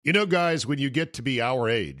You know, guys, when you get to be our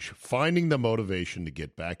age, finding the motivation to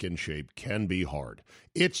get back in shape can be hard.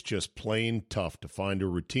 It's just plain tough to find a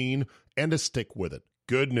routine and to stick with it.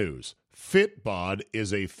 Good news. Fitbod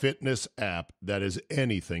is a fitness app that is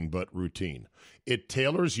anything but routine. It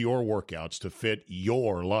tailors your workouts to fit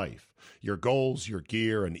your life, your goals, your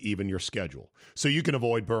gear, and even your schedule, so you can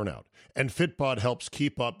avoid burnout. And Fitbod helps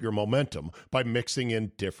keep up your momentum by mixing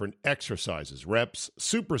in different exercises, reps,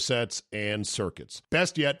 supersets, and circuits.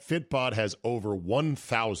 Best yet, Fitbod has over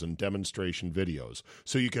 1,000 demonstration videos,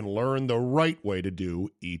 so you can learn the right way to do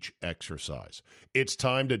each exercise. It's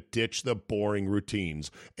time to ditch the boring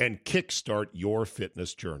routines and kickstart your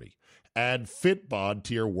fitness journey. Add Fitbod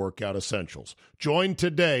to your workout essentials. Join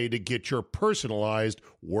today to get your personalized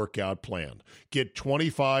workout plan. Get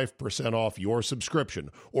 25% off your subscription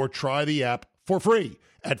or try the app for free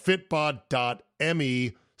at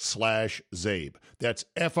fitbod.me/Zabe. That's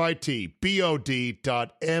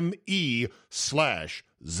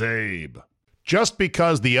fitbod.me/Zabe. Just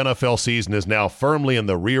because the NFL season is now firmly in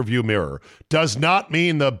the rearview mirror does not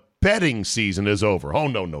mean the betting season is over. Oh,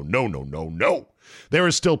 no, no, no, no, no, no. There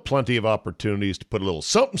is still plenty of opportunities to put a little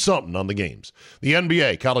something on the games. The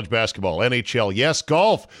NBA, college basketball, NHL, yes,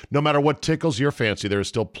 golf. No matter what tickles your fancy, there is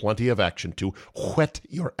still plenty of action to whet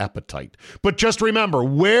your appetite. But just remember,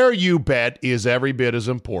 where you bet is every bit as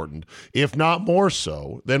important, if not more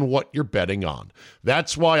so, than what you're betting on.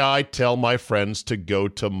 That's why I tell my friends to go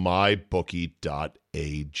to mybookie.ag.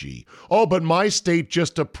 Oh, but my state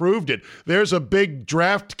just approved it. There's a big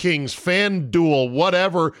DraftKings, FanDuel,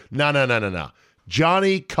 whatever. No.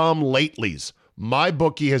 Johnny-come-latelys.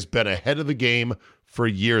 MyBookie has been ahead of the game for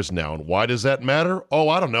years now. And why does that matter? Oh,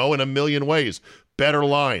 I don't know, in a million ways. Better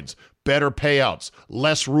lines, better payouts,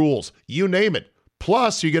 less rules, you name it.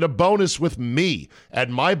 Plus, you get a bonus with me at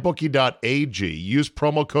mybookie.ag. Use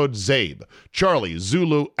promo code ZABE, Charlie,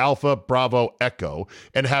 Zulu, Alpha, Bravo, Echo,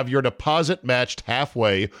 and have your deposit matched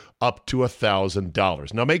halfway up to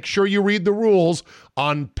 $1,000. Now, make sure you read the rules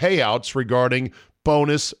on payouts regarding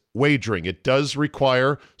bonus wagering. It does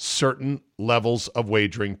require certain levels of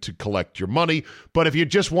wagering to collect your money, but if you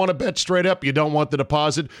just want to bet straight up, you don't want the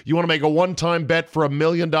deposit, you want to make a one-time bet for $1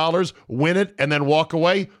 million, win it, and then walk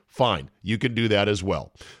away, fine. You can do that as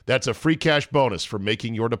well. That's a free cash bonus for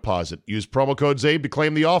making your deposit. Use promo code ZABE to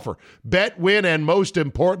claim the offer. Bet, win, and most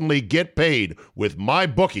importantly, get paid with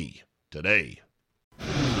MyBookie today.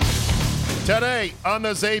 Today on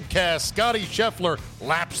the Zabecast, Scotty Scheffler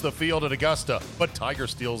laps the field at Augusta, but Tiger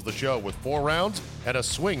steals the show with 4 rounds and a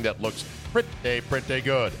swing that looks pretty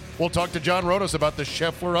good. We'll talk to John Rodas about the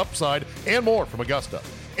Scheffler upside and more from Augusta.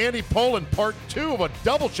 Andy Pollin, part 2 of a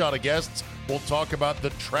double shot of guests. We'll talk about the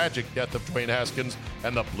tragic death of Dwayne Haskins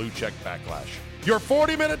and the blue check backlash. Your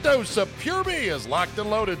 40-minute dose of Pure Me is locked and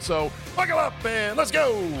loaded, so buckle up and let's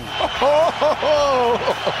go.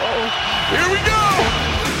 Here we go.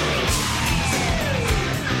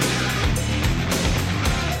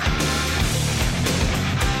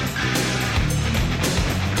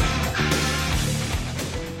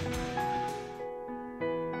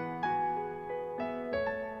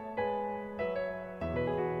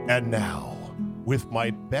 And now, with my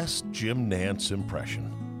best Jim Nantz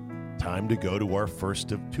impression, time to go to our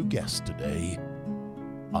first of 2 guests today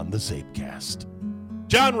on the Zabecast.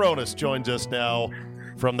 John Rodas joins us now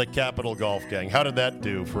from the Capital Golf Gang. How did that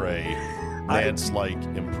do for a Nantz-like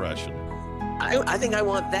impression? I think I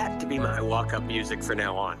want that to be my walk-up music from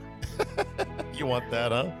now on. You want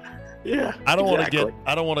that, huh? Yeah. I don't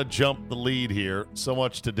want to jump the lead here. So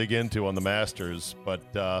much to dig into on the Masters, but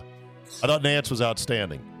I thought Nantz was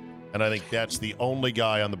outstanding. And I think that's the only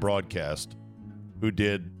guy on the broadcast who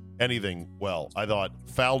did anything well. I thought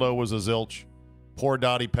Faldo was a zilch. Poor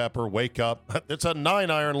Dottie Pepper, wake up. It's a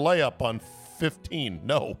 9-iron layup on 15.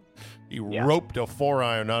 No, he roped a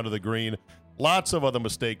 4-iron onto the green. Lots of other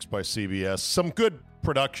mistakes by CBS. Some good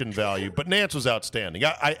production value, but Nantz was outstanding.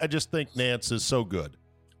 I just think Nantz is so good.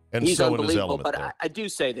 And he's so in his unbelievable, element. but I do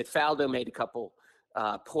say that Faldo made a couple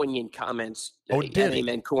poignant comments did at he?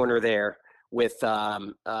 Amen Corner there with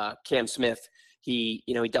Cam Smith. He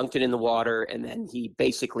dunked it in the water, and then he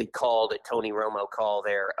basically called a Tony Romo call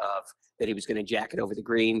there of that he was going to jack it over the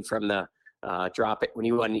green from the drop it when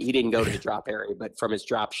he didn't go to the drop area, but from his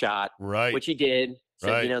drop shot, Right. which he did.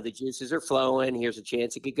 Said, Right. the juices are flowing. Here's a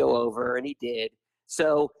chance it could go over, and he did.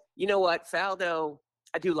 So you know what, Faldo,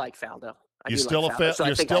 I do like Faldo. You're still a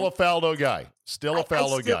Faldo guy. Still a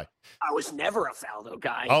Faldo guy. I was never a Faldo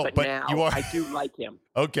guy, but now you are. I do like him.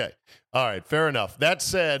 Okay. All right. Fair enough. That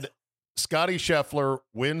said, Scotty Scheffler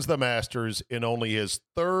wins the Masters in only his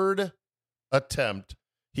 3rd attempt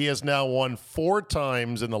He has now won 4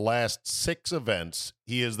 times in the last 6 events.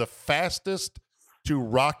 He is the fastest to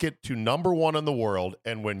rocket to number 1 in the world.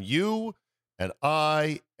 And when you and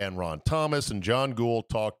I and Ron Thomas and John Gould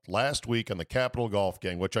talked last week on the Capital Golf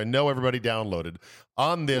Gang, which I know everybody downloaded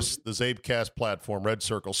on the Zabecast platform, Red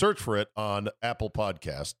Circle, search for it on Apple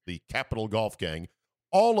Podcast, the Capital Golf Gang.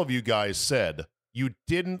 All of you guys said you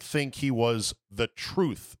didn't think he was the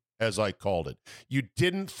truth, as I called it. You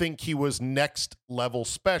didn't think he was next level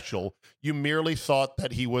special. You merely thought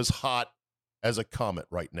that he was hot as a comet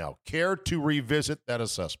right now. Care to revisit that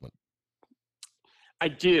assessment? I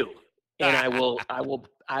do. And I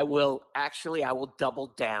will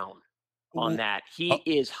double down on that. He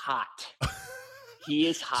is hot. He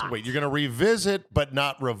is hot. So wait, you're going to revisit but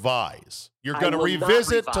not revise. You're going to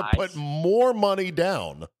revisit to put more money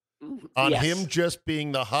down on him just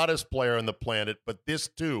being the hottest player on the planet, but this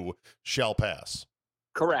too shall pass.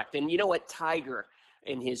 Correct. And you know what? Tiger,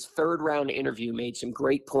 in his 3rd round interview, made some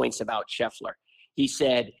great points about Scheffler. He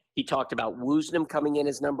said he talked about Woosnam coming in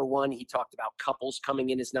as number 1. He talked about Couples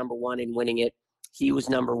coming in as number 1 and winning it. He was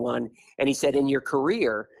number 1. And he said, in your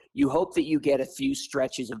career, you hope that you get a few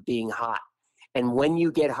stretches of being hot. And when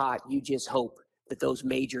you get hot, you just hope that those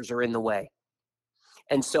majors are in the way.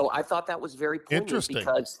 And so I thought that was very poignant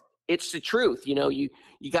because it's the truth. You know, you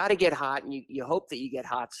got to get hot, and you hope that you get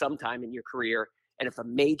hot sometime in your career. And if a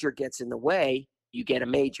major gets in the way, you get a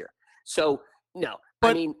major. So, no.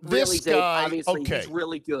 But I mean, this really, guy, obviously, he's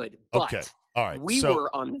really good. But all right. We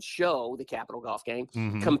were on the show, the Capital Golf Gang,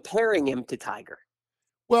 comparing him to Tiger.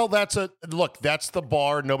 Well, that's the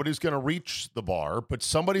bar. Nobody's going to reach the bar, but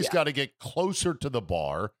somebody's got to get closer to the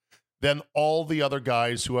bar than all the other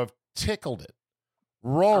guys who have tickled it.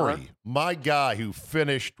 Rory, my guy who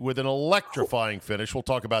finished with an electrifying finish. We'll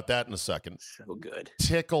talk about that in a second. So good.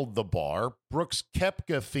 Tickled the bar. Brooks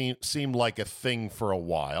Koepka seemed like a thing for a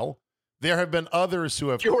while. There have been others who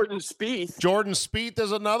have... Jordan Spieth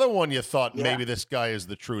is another one you thought maybe this guy is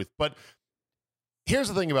the truth. But here's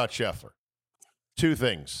the thing about Scheffler. 2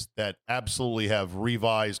 things that absolutely have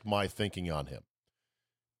revised my thinking on him.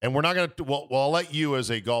 And we're not going to... Well, I'll let you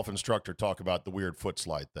as a golf instructor talk about the weird foot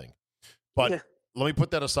slide thing. But let me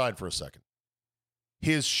put that aside for a second.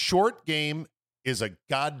 His short game is a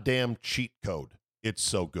goddamn cheat code. It's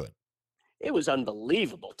so good. It was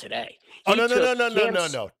unbelievable today. No.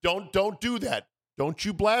 Don't do that. Don't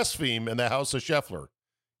you blaspheme in the house of Scheffler.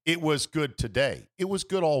 It was good today. It was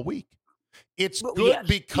good all week. It's good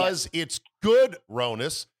because it's good,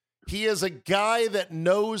 Ronis. He is a guy that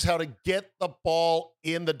knows how to get the ball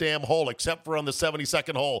in the damn hole, except for on the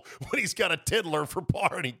 72nd hole when he's got a tiddler for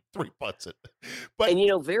par and he 3-putts it. But,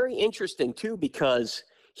 and, very interesting, too, because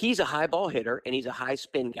he's a high ball hitter and he's a high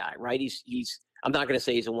spin guy, right? He's I'm not going to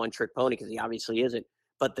say he's a one-trick pony because he obviously isn't.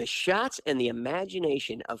 But the shots and the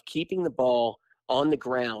imagination of keeping the ball on the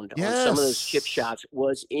ground on some of those chip shots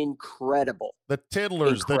was incredible. The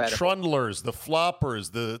tiddlers, the trundlers, the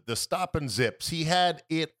floppers, the stop and zips. He had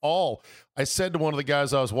it all. I said to one of the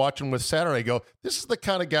guys I was watching with Saturday, I go, this is the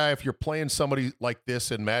kind of guy, if you're playing somebody like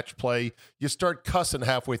this in match play, you start cussing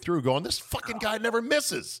halfway through going, this fucking guy never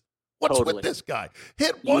misses. What's with this guy?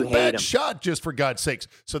 Hit one bad shot just for God's sakes.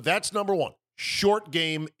 So that's number 1. Short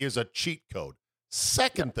game is a cheat code.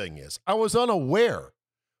 Second thing is, I was unaware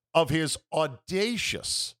of his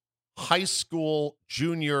audacious high school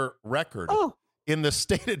junior record in the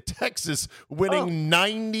state of Texas, winning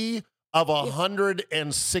 90 of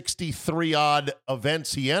 163 odd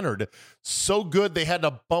events he entered. So good they had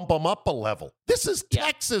to bump him up a level. This is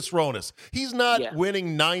Texas, Ronis. He's not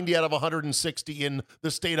winning 90 out of 160 in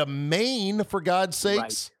the state of Maine, for God's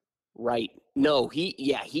sakes. Right. No,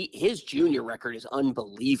 his junior record is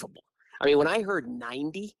unbelievable. I mean, when I heard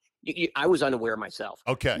 90, I was unaware myself.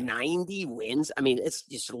 Okay. 90 wins. I mean, it's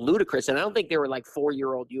just ludicrous. And I don't think they were like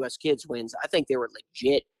 4-year-old U.S. kids wins. I think they were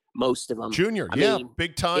legit, most of them. Junior, I mean,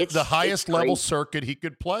 big time. The highest level circuit he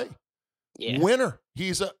could play. Yeah. Winner.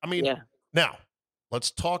 Now,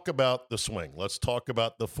 let's talk about the swing. Let's talk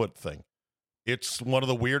about the foot thing. It's one of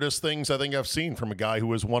the weirdest things I think I've seen from a guy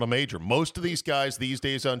who has won a major. Most of these guys these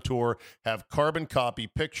days on tour have carbon copy,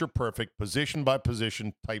 picture perfect, position by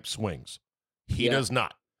position type swings. He does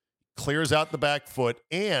not. Clears out the back foot,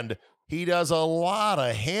 and he does a lot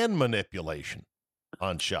of hand manipulation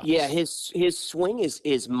on shots. Yeah, his swing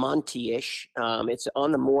is Monty-ish. It's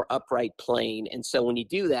on the more upright plane, and so when you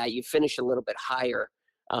do that, you finish a little bit higher.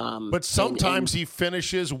 But sometimes he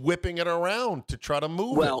finishes whipping it around to try to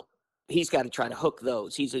move it. Well, he's got to try to hook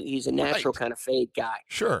those. He's a natural kind of fade guy.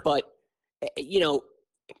 Sure. But,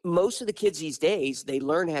 most of the kids these days, they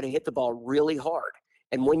learn how to hit the ball really hard.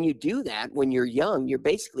 And when you do that, when you're young, you're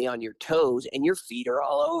basically on your toes and your feet are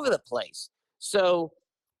all over the place. So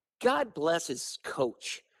God bless his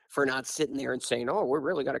coach for not sitting there and saying, "Oh, we're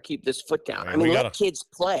really got to keep this foot down." I mean, let kids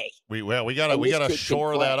play. We gotta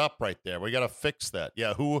shore that up right there. We gotta fix that.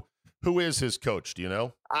 Yeah, who is his coach? Do you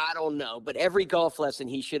know? I don't know, but every golf lesson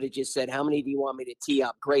he should have just said, "How many do you want me to tee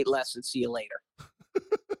up? Great lesson. See you later."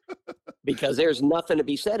 Because there's nothing to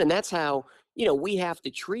be said, and that's how we have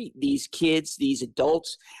to treat these kids, these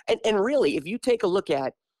adults, and really, if you take a look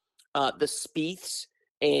at the Spieths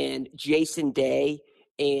and Jason Day.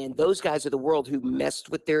 And those guys of the world who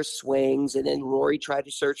messed with their swings, and then Rory tried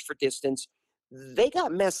to search for distance. They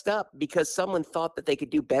got messed up because someone thought that they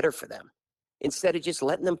could do better for them instead of just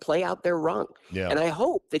letting them play out their rung. Yeah. And I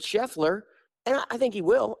hope that Scheffler, and I think he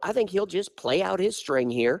will, I think he'll just play out his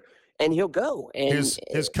string here and he'll go. And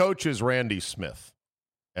his coach is Randy Smith.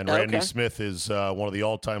 And Randy Smith is one of the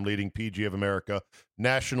all-time leading PGA of America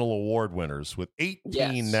national award winners with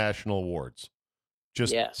 18 national awards.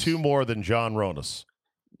 Just 2 more than John Ronas.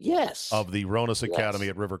 Yes. Of the Ronas Academy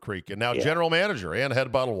at River Creek. And now general manager and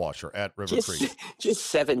head bottle washer at River Creek. Just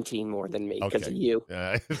 17 more than me because of you.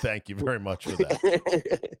 Thank you very much for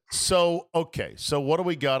that. So what do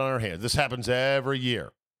we got on our hands? This happens every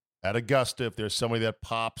year at Augusta. If there's somebody that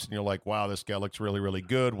pops and you're like, wow, this guy looks really, really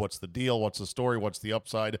good. What's the deal? What's the story? What's the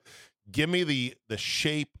upside? Give me the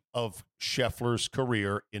shape of Scheffler's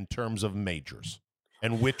career in terms of majors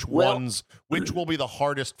and which will be the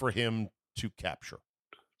hardest for him to capture.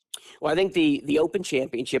 Well, I think the Open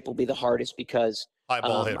Championship will be the hardest because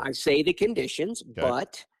I say the conditions,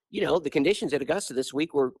 but the conditions at Augusta this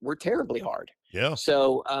week were terribly hard. Yeah.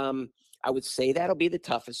 So I would say that'll be the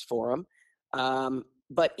toughest for him.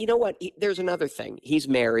 But you know what? There's another thing. He's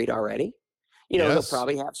married already. He'll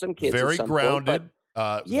probably have some kids. Very at some grounded.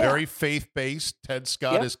 Point, very faith-based. Ted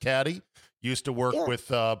Scott is caddy. Used to work with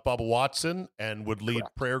Bubba Watson and would lead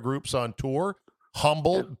prayer groups on tour.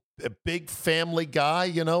 Humble. A big family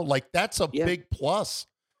guy, that's a big plus.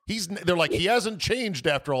 They're like, he hasn't changed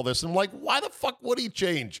after all this. And I'm like, why the fuck would he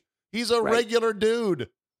change? He's a regular dude.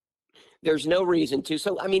 There's no reason to.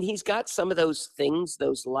 So, I mean, he's got some of those things,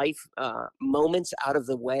 those life moments out of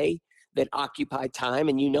the way that occupy time.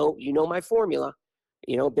 And you know my formula,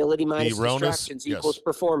 ability minus distractions equals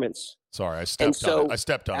performance. Sorry, I stepped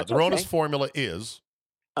on it. The Ronas formula is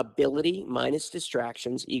ability minus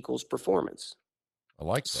distractions equals performance. I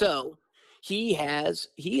like that. So he has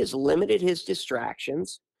limited his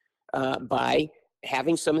distractions by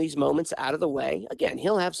having some of these moments out of the way. Again,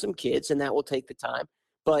 he'll have some kids and that will take the time,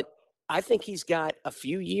 but I think he's got a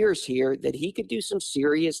few years here that he could do some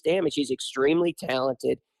serious damage. He's extremely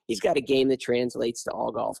talented. He's got a game that translates to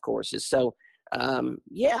all golf courses. So I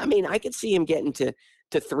mean, I could see him getting to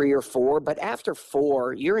 3 or 4, but after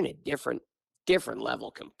 4, you're in a different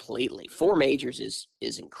level completely. 4 majors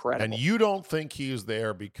is incredible. And you don't think he's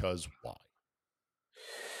there because why?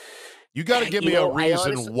 You got to give me a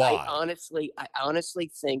reason why. I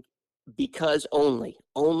honestly think because only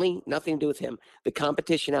nothing to do with him. The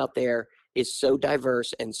competition out there is so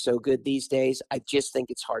diverse and so good these days. I just think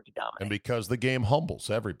it's hard to dominate. And because the game humbles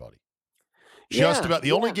everybody. Just about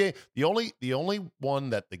the only game, the only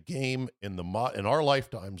one that the game in our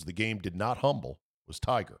lifetimes the game did not humble was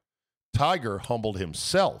Tiger. Tiger humbled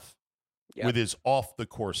himself with his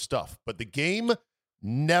off-the-course stuff. But the game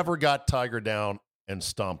never got Tiger down and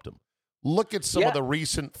stomped him. Look at some of the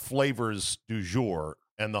recent flavors du jour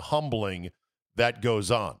and the humbling that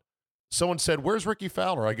goes on. Someone said, where's Ricky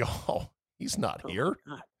Fowler? I go, oh, he's not here.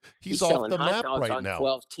 He's off the map right now.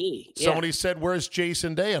 12T. Somebody said, where's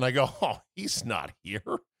Jason Day? And I go, oh, he's not here.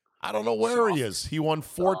 I don't know where he is. He won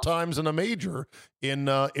 4 times in a major in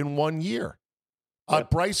 1 year.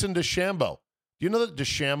 Bryson DeChambeau. Do you know that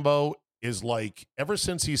DeChambeau is like, ever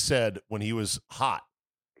since he said when he was hot,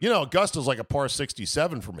 Augusta's like a par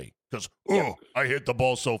 67 for me because, I hit the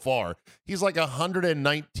ball so far. He's like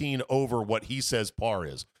 119 over what he says par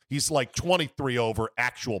is. He's like 23 over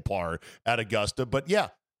actual par at Augusta. But,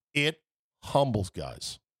 it humbles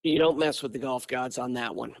guys. You don't mess with the golf gods on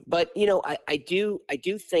that one. But, I do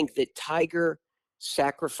think that Tiger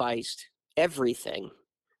sacrificed everything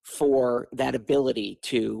for that ability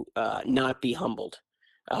to not be humbled.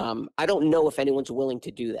 I don't know if anyone's willing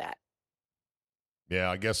to do that. Yeah,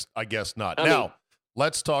 I guess not. Now,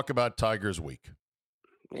 let's talk about Tiger's week.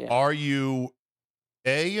 Yeah. Are you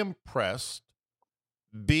A, impressed,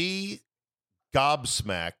 B,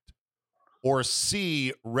 gobsmacked, or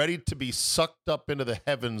C, ready to be sucked up into the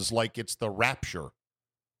heavens like it's the rapture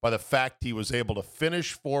by the fact he was able to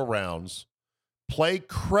finish 4 rounds, play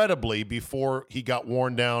credibly before he got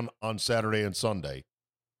worn down on Saturday and Sunday,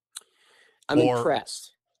 I'm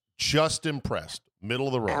impressed. Just impressed. Middle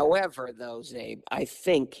of the road. However, though, Zabe, I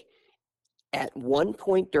think at one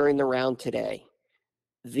point during the round today,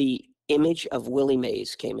 the image of Willie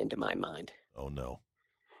Mays came into my mind. Oh, no.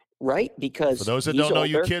 Right? Because for those that he's don't know, older.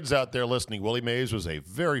 you kids out there listening, Willie Mays was a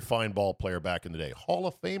very fine ball player back in the day. Hall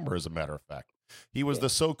of Famer, as a matter of fact. He was the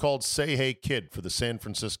so-called say-hey kid for the San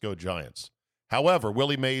Francisco Giants. However,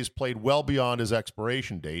 Willie Mays played well beyond his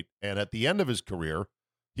expiration date, and at the end of his career,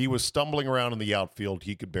 he was stumbling around in the outfield.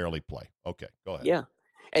 He could barely play. Okay, go ahead. Yeah.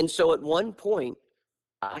 And so at one point,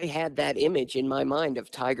 I had that image in my mind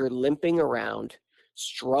of Tiger limping around,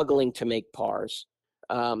 struggling to make pars.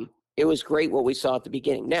 It was great what we saw at the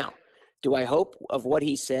beginning. Now, do I hope of what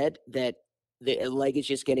he said that the leg is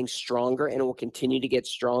just getting stronger and it will continue to get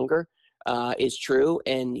stronger is true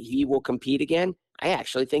and he will compete again? I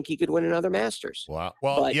actually think he could win another Masters. Wow.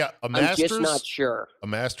 Well, but yeah, a Masters. I'm just not sure. A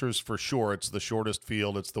Masters for sure. It's the shortest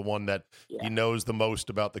field. It's the one that he knows the most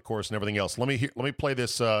about the course and everything else. Let me play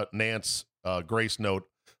this Nance Grace note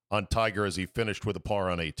on Tiger as he finished with a par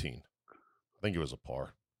on 18. I think it was a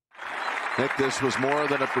par. Nick, this was more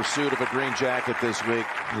than a pursuit of a green jacket this week.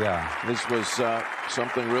 Yeah. This was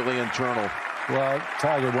something really internal. Well,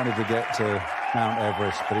 Tiger wanted to get to Mount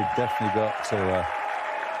Everest, but he definitely got to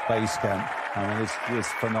base camp. I mean,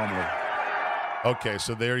 it's phenomenal. Okay,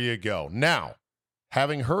 so there you go. Now,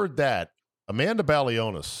 having heard that, Amanda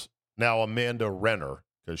Balionis, now Amanda Renner,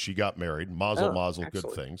 because she got married, mazel, excellent.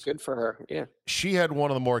 good things. Good for her, yeah. She had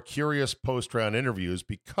one of the more curious post-round interviews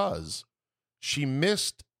because she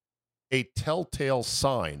missed a telltale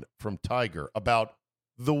sign from Tiger about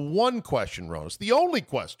the one question, Ronis, the only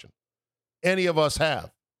question any of us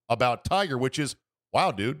have about Tiger, which is,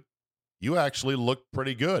 wow, dude, you actually look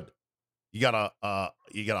pretty good. You got a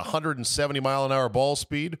 170-mile-an-hour ball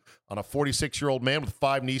speed on a 46-year-old man with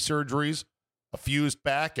 5 knee surgeries, a fused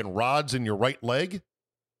back, and rods in your right leg.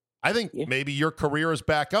 I think maybe your career is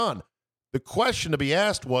back on. The question to be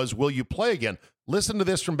asked was, will you play again? Listen to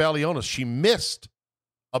this from Balionis. She missed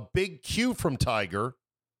a big cue from Tiger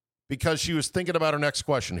because she was thinking about her next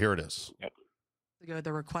question. Here it is. Yep.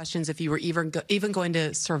 There were questions if you were even going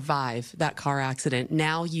to survive that car accident.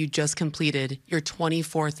 Now you just completed your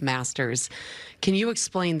 24th Masters. Can you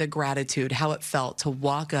explain the gratitude, how it felt to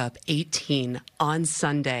walk up 18 on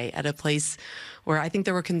Sunday at a place where I think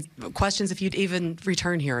there were questions if you'd even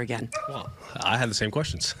return here again? Well, I had the same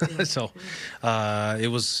questions. So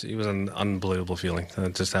it was an unbelievable feeling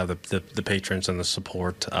just to have the patrons and the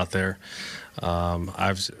support out there.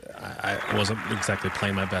 I wasn't exactly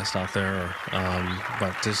playing my best out there,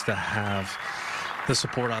 but just to have the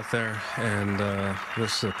support out there and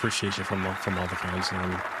this appreciation from all the fans.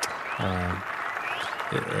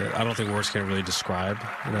 I don't think words can really describe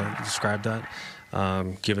that.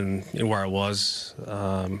 Given where I was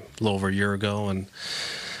a little over a year ago and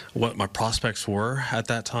what my prospects were at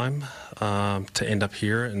that time, to end up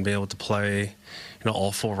here and be able to play,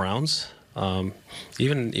 all 4 rounds.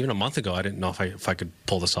 Even a month ago, I didn't know if I could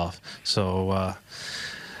pull this off. So,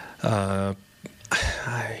 I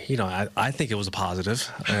think it was a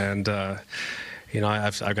positive, and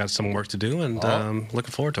I've got some work to do, and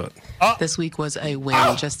looking forward to it. This week was a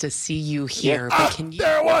win just to see you here. But can you?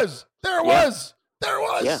 There it was.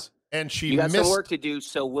 Yeah. And you got some work to do.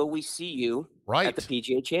 So will we see you at the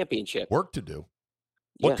PGA Championship? Work to do.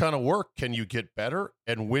 What kind of work? Can you get better?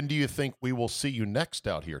 And when do you think we will see you next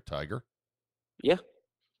out here, Tiger? Yeah.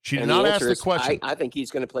 She did not ask the question. I think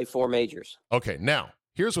he's going to play 4 majors. Okay, now,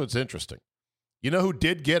 here's what's interesting. You know who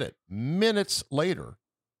did get it? Minutes later,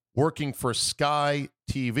 working for Sky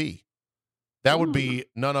TV. That would be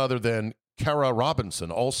none other than Kara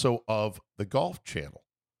Robinson, also of the Golf Channel.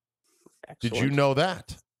 Excellent. Did you know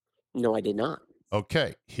that? No, I did not.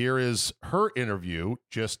 Okay, here is her interview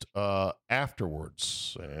just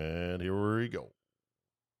afterwards. And here we go.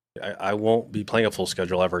 I won't be playing a full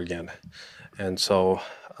schedule ever again. And so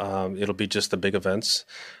it'll be just the big events.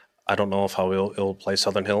 I don't know if I will play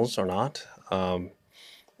Southern Hills or not.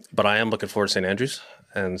 But I am looking forward to St. Andrews.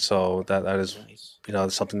 And so that is,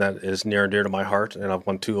 something that is near and dear to my heart. And I've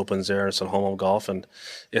won 2 Opens there. It's a home of golf, and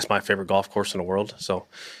it's my favorite golf course in the world. So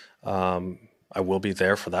I will be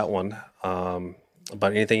there for that one.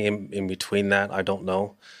 But anything in between that, I don't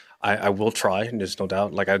know. I will try, and there's no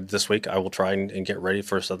doubt. This week, I will try and get ready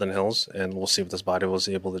for Southern Hills, and we'll see what this body was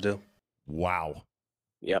able to do. Wow.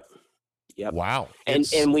 Yep. Wow. And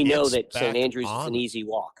we know that St. Andrews is an easy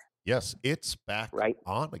walk. Yes, it's back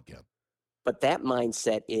on again. But that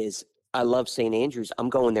mindset is, I love St. Andrews. I'm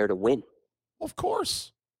going there to win. Of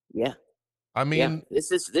course. Yeah. I mean,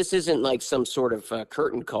 this isn't like some sort of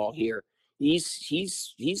curtain call here.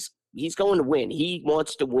 He's going to win. He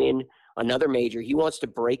wants to win another major. He wants to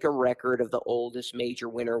break a record of the oldest major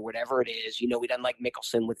winner, whatever it is. He doesn't like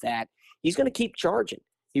Mickelson with that. He's going to keep charging.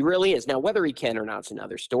 He really is. Now, whether he can or not is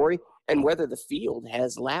another story, and whether the field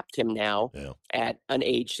has lapped him now at an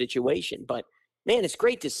age situation. But, man, it's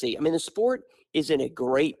great to see. I mean, the sport is in a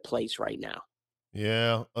great place right now.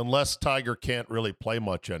 Yeah, unless Tiger can't really play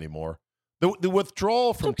much anymore. The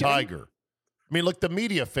withdrawal from Tiger, I mean, look, the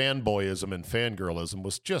media fanboyism and fangirlism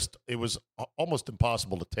was almost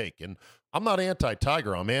impossible to take. And I'm not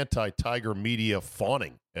anti-Tiger. I'm anti-Tiger media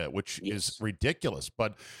fawning, which is ridiculous.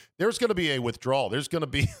 But there's going to be a withdrawal. There's going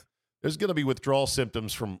to be withdrawal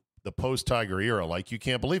symptoms from the post-Tiger era, like you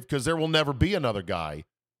can't believe, because there will never be another guy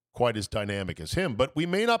quite as dynamic as him. But we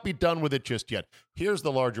may not be done with it just yet. Here's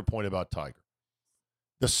the larger point about Tiger.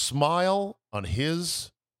 The smile on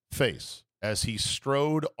his face as he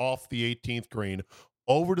strode off the 18th green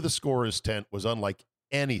over to the scorer's tent was unlike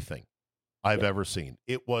anything I've ever seen.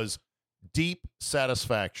 It was deep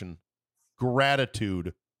satisfaction,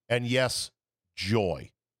 gratitude, and yes,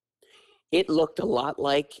 joy. It looked a lot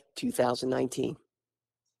like 2019.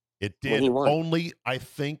 It did, only, I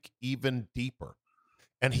think, even deeper.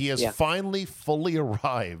 And he has finally fully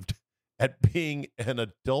arrived at being an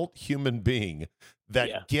adult human being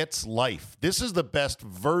that gets life. This is the best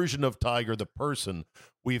version of Tiger, the person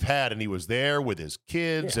we've had. And he was there with his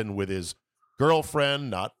kids and with his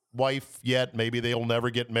girlfriend, not wife yet. Maybe they'll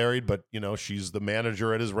never get married, but, she's the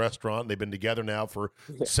manager at his restaurant. They've been together now for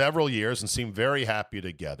several years and seem very happy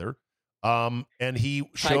together. And he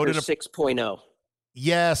showed Tiger 6.0.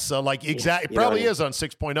 Yes, exactly. It probably is on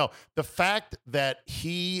 6.0. The fact that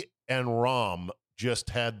he and Rahm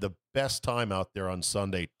just had the best time out there on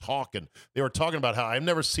Sunday talking. They were talking about how I've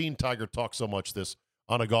never seen Tiger talk so much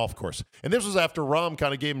on a golf course. And this was after Rahm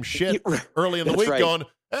kind of gave him shit early in the week going,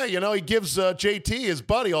 hey, he gives JT, his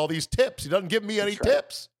buddy, all these tips. He doesn't give me any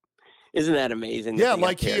tips. Isn't that amazing? Yeah,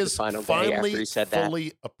 like he is finally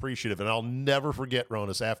fully appreciative. And I'll never forget,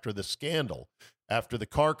 Ronis, after the scandal, after the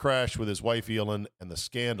car crash with his wife, Elin, and the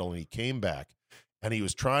scandal, and he came back, and he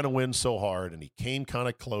was trying to win so hard, and he came kind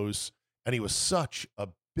of close, and he was such a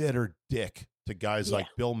bitter dick to guys like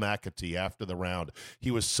Bill McAtee after the round.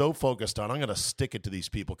 He was so focused on, I'm going to stick it to these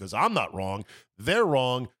people because I'm not wrong. They're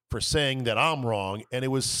wrong for saying that I'm wrong, and it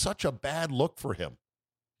was such a bad look for him.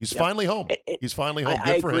 He's finally home. He's finally home.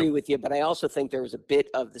 I agree with you, but I also think there was a bit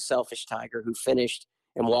of the selfish Tiger who finished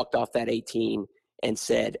and walked off that 18 and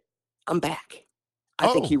said, I'm back.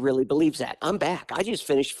 I think he really believes that. I'm back. I just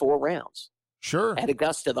finished 4 rounds. Sure. At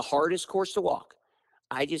Augusta, the hardest course to walk.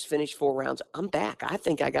 I just finished 4 rounds. I'm back. I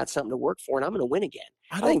think I got something to work for, and I'm going to win again.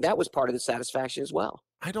 I think that was part of the satisfaction as well.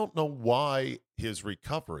 I don't know why his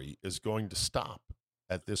recovery is going to stop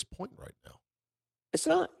at this point right now. It's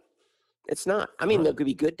not. It's not. I mean, there could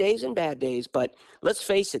be good days and bad days, but let's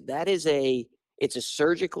face it, it's a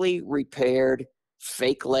surgically repaired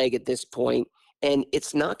fake leg at this point, and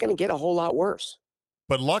it's not going to get a whole lot worse.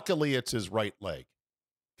 But luckily, it's his right leg,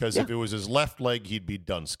 because if it was his left leg, he'd be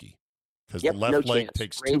Dunsky. Because the left leg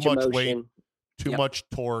takes too much weight, too much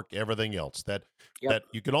torque, everything else. That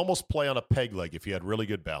you could almost play on a peg leg if you had really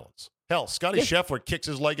good balance. Hell, Scotty Scheffler kicks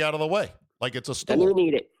his leg out of the way like it's a stool. Doesn't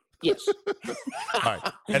need it. Yes. All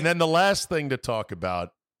right. And then the last thing to talk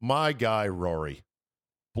about, my guy Rory.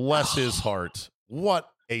 Bless his heart. What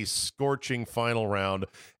a scorching final round,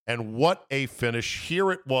 and what a finish.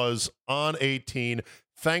 Here it was on 18.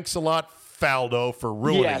 Thanks a lot, Faldo, for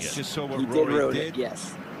ruining it. Just saw what He Rory did ruin did. it,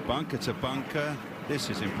 yes. Bunker to bunker. This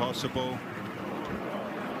is impossible.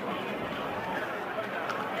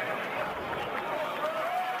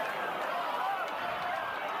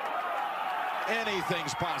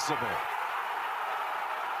 Anything's possible.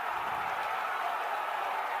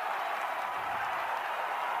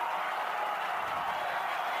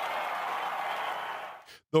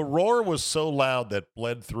 The roar was so loud that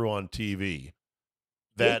bled through on TV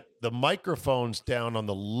that the microphones down on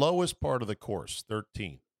the lowest part of the course,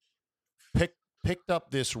 13, picked up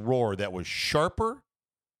this roar that was sharper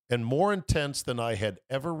and more intense than I had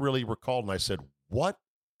ever really recalled. And I said, what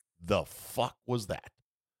the fuck was that?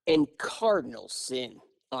 And cardinal sin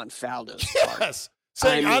on Faldo's part. Yes.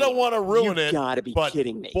 Saying, I don't want to ruin it. You gotta be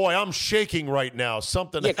kidding me. Boy, I'm shaking right now.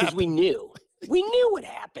 Something happened. Because we knew. We knew what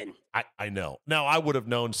happened. I know. Now, I would have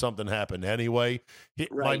known something happened anyway.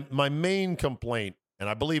 My main complaint, and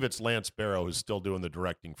I believe it's Lance Barrow who's still doing the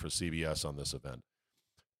directing for CBS on this event,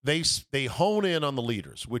 they hone in on the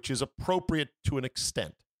leaders, which is appropriate to an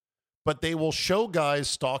extent. But they will show guys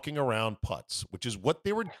stalking around putts, which is what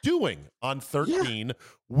they were doing on 13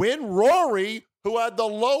 when Rory, who had the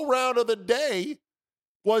low round of the day,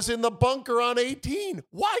 was in the bunker on 18.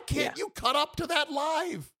 Why can't you cut up to that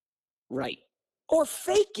live? Right. Or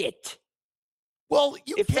fake it. Well,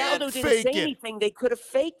 you If can't Faldo didn't fake say it. anything, they could have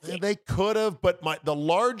faked it. They could have, but the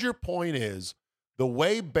larger point is the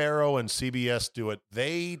way Barrow and CBS do it,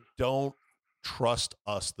 they don't trust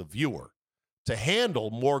us, the viewer, to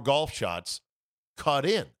handle more golf shots cut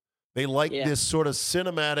in. They like this sort of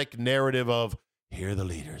cinematic narrative of, here are the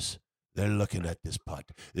leaders. They're looking at this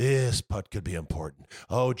putt. This putt could be important.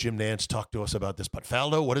 Oh, Jim Nantz, talk to us about this putt.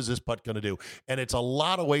 Faldo, what is this putt going to do? And it's a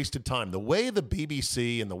lot of wasted time. The way the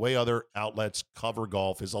BBC and the way other outlets cover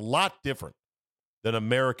golf is a lot different than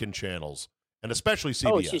American channels, and especially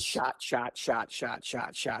CBS. Oh, it's just shot.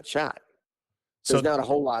 So there's not a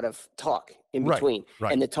whole lot of talk in between.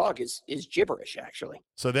 Right. And the talk is gibberish, actually.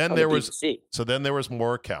 So then there was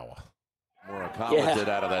Morikawa. Morikawa did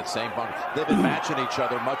out of that same bunker. They've been matching each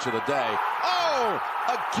other much of the day. Oh,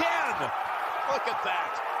 again! Look at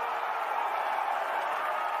that.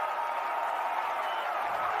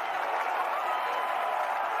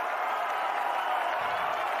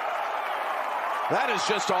 That is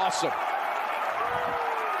just awesome.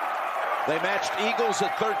 They matched eagles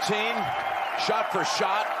at 13, shot for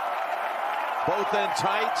shot, both in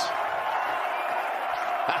tight.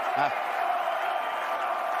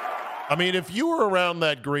 I mean, if you were around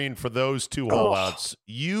that green for those two holeouts,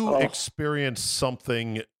 you experienced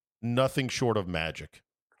something nothing short of magic,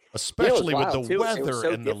 especially with the weather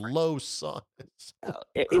and the low sun.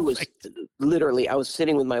 It was literally, I was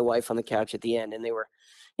sitting with my wife on the couch at the end, and they were,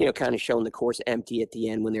 kind of showing the course empty at the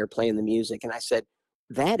end when they were playing the music. And I said,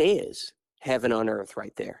 that is heaven on earth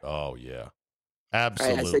right there. Oh, yeah.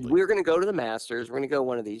 Absolutely. I said, we're going to go to the Masters. We're going to go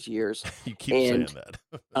one of these years. You keep saying that.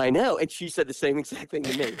 I know. And she said the same exact thing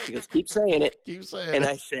to me. She goes, keep saying it. Keep saying it. And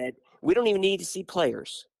I said, we don't even need to see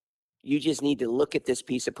players. You just need to look at this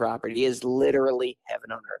piece of property. It is literally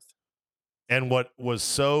heaven on earth. And what was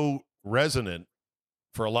so resonant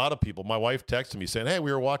for a lot of people, my wife texted me saying, hey,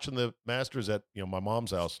 we were watching the Masters at my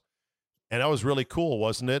mom's house. And that was really cool,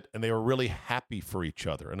 wasn't it? And they were really happy for each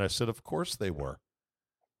other. And I said, of course they were.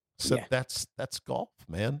 So that's golf,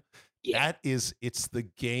 man. Yeah. It's the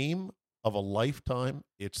game of a lifetime.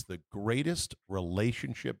 It's the greatest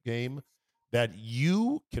relationship game that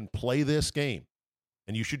you can play this game,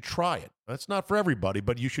 and you should try it. That's not for everybody,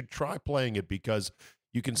 but you should try playing it because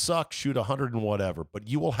you can suck, shoot 100 and whatever, but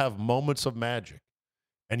you will have moments of magic,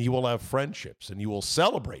 and you will have friendships, and you will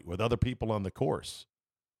celebrate with other people on the course.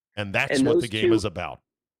 And that's what the game is about.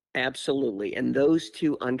 Absolutely. And those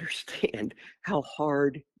two understand how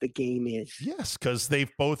hard the game is. Yes, because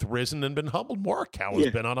they've both risen and been humbled.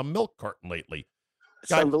 Morikawa's been on a milk carton lately.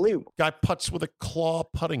 It's unbelievable. Guy putts with a claw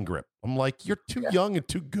putting grip. I'm like, you're too young and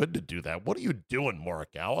too good to do that. What are you doing,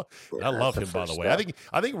 Morikawa? I love him, by the way.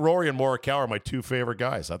 I think Rory and Morikawa are my two favorite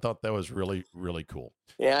guys. I thought that was really, really cool.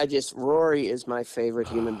 Yeah, Rory is my favorite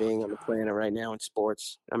human being on the planet right now in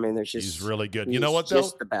sports. I mean, he's really good. You know what, though?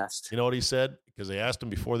 Just the best. You know what he said? Because they asked him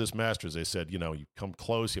before this Masters, they said, you come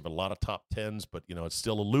close, you have a lot of top tens, but, it's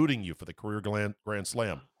still eluding you for the career Grand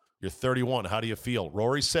Slam. You're 31. How do you feel?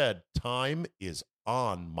 Rory said, time is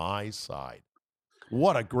on my side.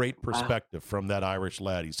 What a great perspective from that Irish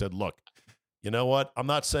lad. He said, look, you know what? I'm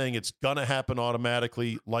not saying it's going to happen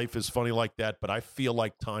automatically. Life is funny like that, but I feel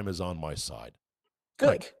like time is on my side.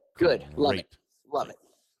 Good. Love it. All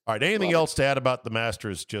right. Anything else to add about the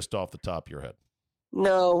Masters just off the top of your head?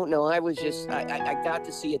 No, I was just, I got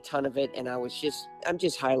to see a ton of it, and I'm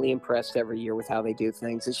just highly impressed every year with how they do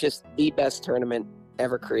things. It's just the best tournament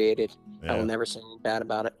ever created. I will never say anything bad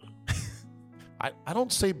about it. I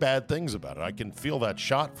don't say bad things about it. I can feel that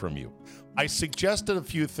shot from you. I suggested a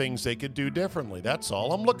few things they could do differently. That's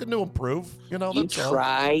all. I'm looking to improve. You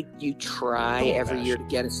try every year to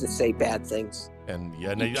get us to say bad things. And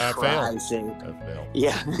I fail.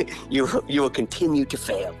 Yeah, you will continue to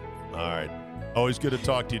fail. All right. Always good to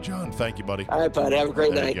talk to you, John. Thank you, buddy. All right, bud. Have a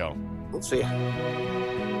great night. There you go. We'll see you.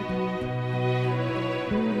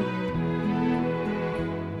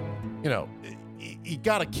 You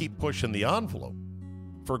got to keep pushing the envelope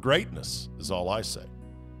for greatness is all I say.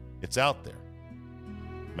 It's out there.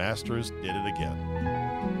 Masters did it again.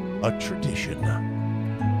 A tradition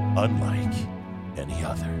unlike any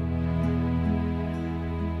other.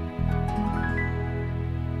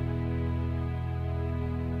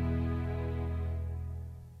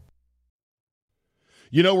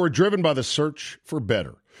 We're driven by the search for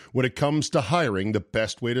better. When it comes to hiring, the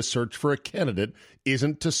best way to search for a candidate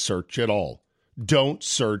isn't to search at all. Don't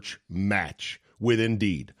search, match with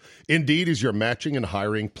Indeed. Indeed is your matching and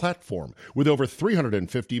hiring platform with over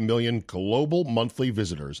 350 million global monthly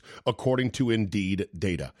visitors, according to Indeed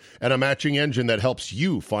data, and a matching engine that helps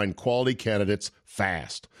you find quality candidates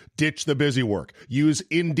fast. Ditch the busy work. Use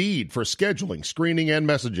Indeed for scheduling, screening, and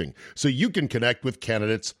messaging so you can connect with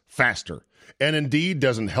candidates faster. And Indeed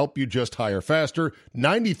doesn't help you just hire faster.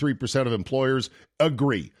 93% of employers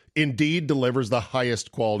agree Indeed delivers the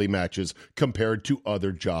highest quality matches compared to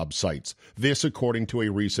other job sites. This according to a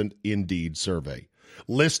recent Indeed survey.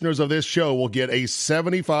 Listeners of this show will get a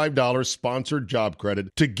 $75 sponsored job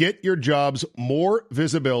credit to get your jobs more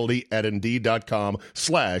visibility at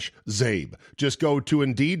Indeed.com/Zabe. Just go to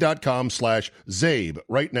Indeed.com/Zabe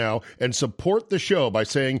right now and support the show by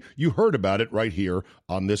saying you heard about it right here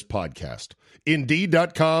on this podcast.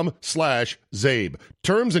 Indeed.com/Zabe.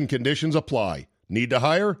 Terms and conditions apply. Need to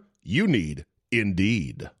hire? You need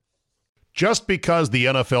Indeed. Just because the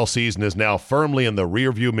NFL season is now firmly in the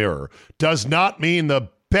rearview mirror does not mean the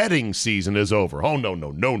betting season is over. Oh, no,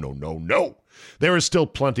 no, no, no, no, no. There is still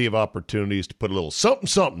plenty of opportunities to put a little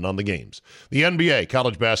something on the games. The NBA,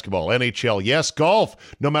 college basketball, NHL, yes, golf.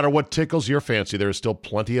 No matter what tickles your fancy, there is still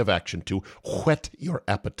plenty of action to whet your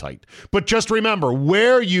appetite. But just remember,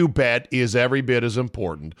 where you bet is every bit as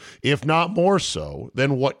important, if not more so,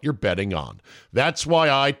 than what you're betting on. That's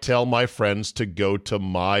why I tell my friends to go to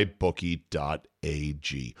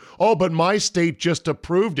mybookie.ag. Oh, but my state just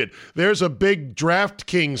approved it. There's a big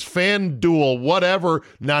DraftKings, FanDuel, whatever.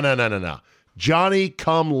 No. Johnny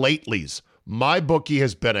come latelys. MyBookie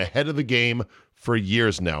has been ahead of the game for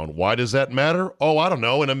years now. And why does that matter? Oh, I don't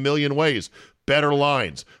know, in a million ways. Better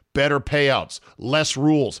lines, better payouts, less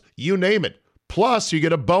rules, you name it. Plus, you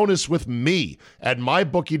get a bonus with me at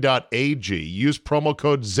mybookie.ag. Use promo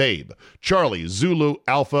code ZABE, Charlie, Zulu,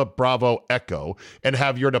 Alpha, Bravo, Echo, and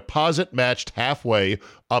have your deposit matched halfway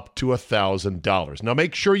up to $1,000. Now,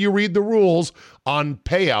 make sure you read the rules on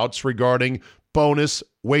payouts regarding bonus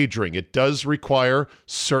wagering. It does require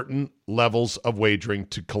certain levels of wagering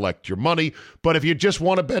to collect your money, but if you just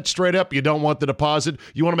want to bet straight up, you don't want the deposit,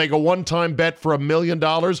 you want to make a one-time bet for $1 million,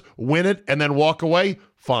 win it, and then walk away,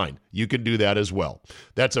 fine. You can do that as well.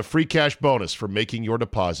 That's a free cash bonus for making your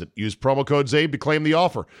deposit. Use promo code ZABE to claim the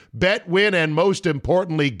offer. Bet, win, and most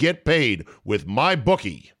importantly, get paid with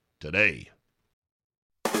MyBookie today.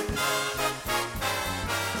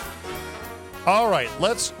 All right,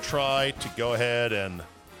 let's try to go ahead and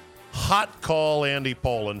hot call Andy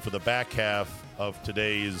Pollin for the back half of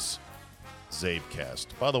today's Zabecast.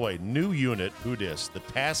 By the way, new unit, who dis? The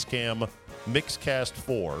Tascam Mixcast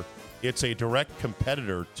 4. It's a direct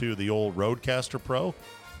competitor to the old Rodecaster Pro.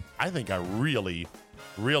 I think I really,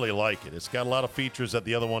 really like it. It's got a lot of features that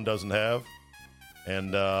the other one doesn't have,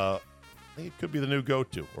 and I think it could be the new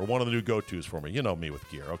go-to, or one of the new go-tos for me. You know me with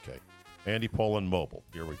gear. Okay, Andy Pollin Mobile.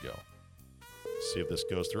 Here we go. See if this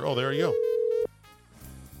goes through. Oh, there you go.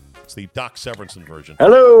 It's the Doc Severinsen version.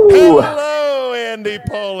 Hello, Andy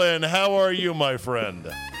Pollin. How are you, my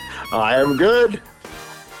friend? I am good.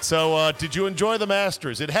 So, did you enjoy the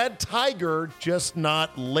Masters? It had Tiger, just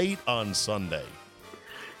not late on Sunday.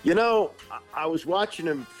 You know, I was watching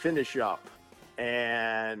him finish up,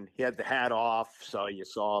 and he had the hat off, so you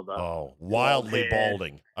saw the wildly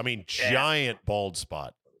balding. I mean, giant bald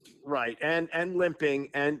spot. Right, and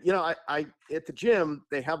limping, and you know, I at the gym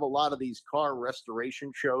they have a lot of these car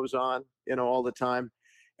restoration shows on, you know, all the time,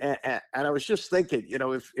 and I was just thinking, you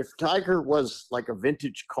know, if Tiger was like a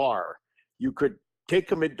vintage car, you could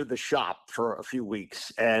take him into the shop for a few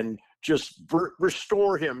weeks and just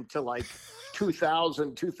restore him to like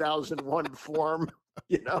 2001 form,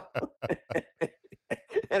 you know.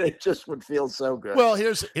 And it just would feel so good. Well,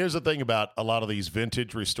 here's the thing about a lot of these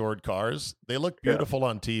vintage restored cars. They look beautiful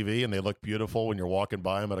on TV, and they look beautiful when you're walking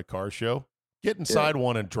by them at a car show. Get inside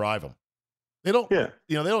one and drive them. They don't, they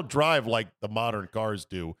don't drive like the modern cars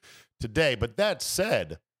do today. But that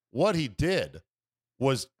said, what he did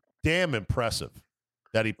was damn impressive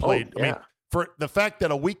that he played. I mean, for the fact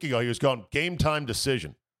that a week ago he was going, game time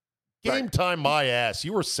decision. Game time, my ass.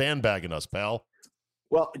 You were sandbagging us, pal.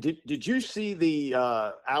 Well, did you see the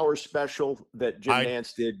hour special that Jim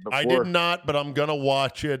Nance did before? I did not, but I'm going to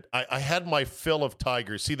watch it. I had my fill of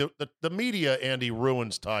Tiger. See, the media, Andy,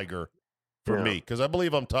 ruins Tiger for me because I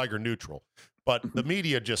believe I'm Tiger neutral. But the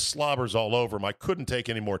media just slobbers all over him. I couldn't take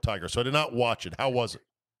any more Tiger, so I did not watch it. How was it?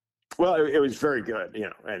 Well, it was very good, you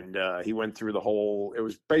know, and he went through the whole – it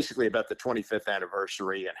was basically about the 25th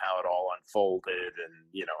anniversary and how it all unfolded and,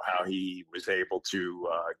 you know, how he was able to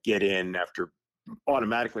get in after –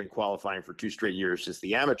 automatically qualifying for 2 straight years as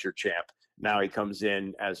the amateur champ. Now he comes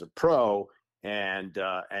in as a pro and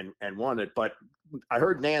won it. But I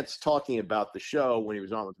heard Nance talking about the show when he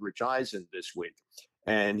was on with Rich Eisen this week,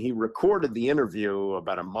 and he recorded the interview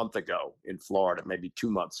about a month ago in Florida, maybe 2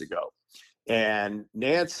 months ago. And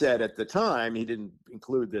Nance said at the time, he didn't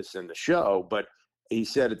include this in the show, but he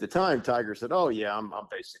said at the time, Tiger said, "Oh yeah, I'm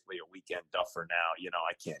basically a weekend duffer now.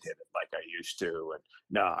 I can't hit it like I used to. And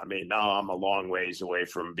now I'm a long ways away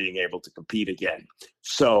from being able to compete again."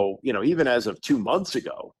 So, even as of 2 months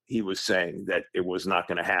ago, he was saying that it was not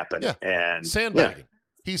going to happen. Yeah. And sandbagging.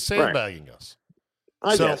 He's sandbagging us.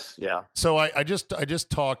 I guess, yeah. So I just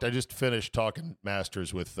finished talking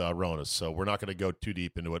Masters with Ronas, so we're not going to go too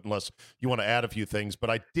deep into it unless you want to add a few things. But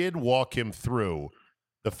I did walk him through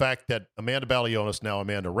the fact that Amanda Balionis, now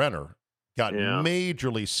Amanda Renner, got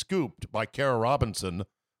majorly scooped by Kara Robinson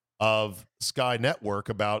of Sky Network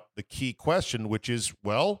about the key question, which is,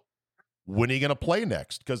 well, when are you going to play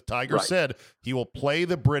next? Because Tiger said he will play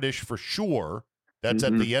the British for sure. That's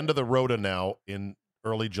at the end of the Rota now in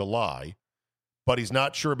early July, but he's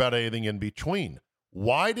not sure about anything in between.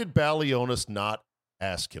 Why did Balionis not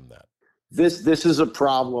ask him that? This is a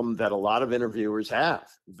problem that a lot of interviewers have.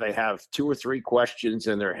 They have 2 or 3 questions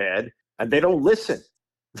in their head, and they don't listen.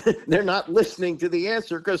 They're not listening to the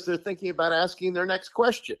answer because they're thinking about asking their next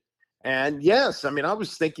question. And yes, I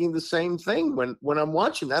was thinking the same thing when I'm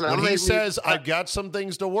watching that. When he says, "I've got some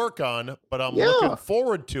things to work on, but I'm looking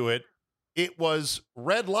forward to it," it was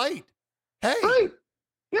red light. Hey,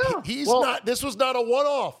 he's not. This was not a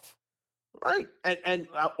one-off. Right. And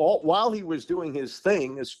while he was doing his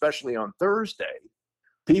thing, especially on Thursday,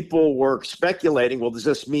 people were speculating, well, does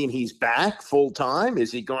this mean he's back full time?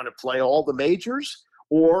 Is he going to play all the majors?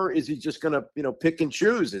 Or is he just going to, pick and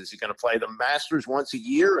choose? Is he going to play the Masters once a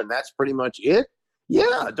year and that's pretty much it?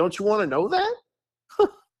 Yeah. Don't you want to know that?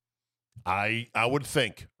 I would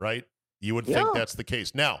think, right? You would think that's the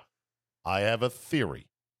case. Now, I have a theory.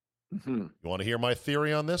 You want to hear my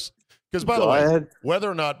theory on this? Because, by the way,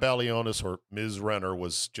 whether or not Balionis or Ms. Renner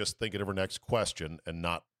was just thinking of her next question and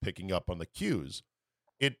not picking up on the cues,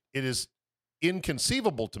 it is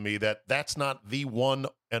inconceivable to me that that's not the one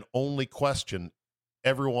and only question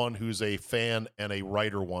everyone who's a fan and a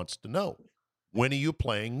writer wants to know. When are you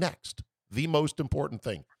playing next? The most important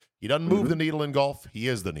thing. He doesn't move the needle in golf. He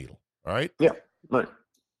is the needle. All right? Yeah. Right.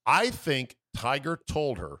 I think Tiger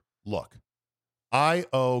told her, look, I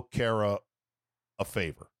owe Kara a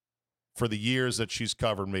favor for the years that she's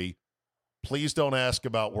covered me. Please don't ask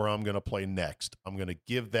about where I'm going to play next. I'm going to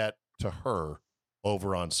give that to her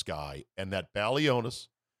over on Sky. And that Balionis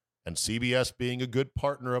and CBS, being a good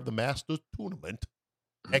partner of the Masters tournament,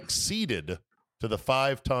 acceded to the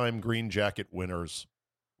 5-time Green Jacket winner's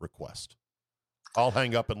request. I'll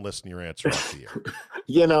hang up and listen to your answer off the air.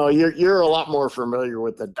 You're a lot more familiar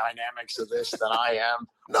with the dynamics of this than I am.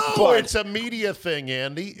 No, it's a media thing,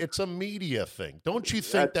 Andy. It's a media thing. Don't you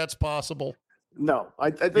think that's possible? No,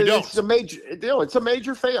 it's a major. It's a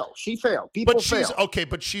major fail. She failed. People fail. Okay,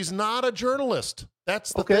 but she's not a journalist.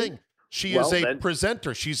 That's the thing. She is a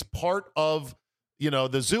presenter. She's part of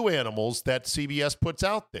the zoo animals that CBS puts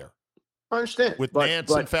out there. I understand. With Nance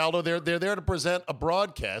and Faldo, they're there to present a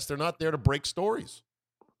broadcast. They're not there to break stories.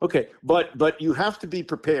 Okay, but you have to be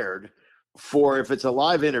prepared for, if it's a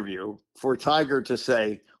live interview, for Tiger to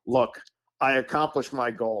say, look, I accomplished my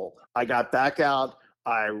goal. I got back out.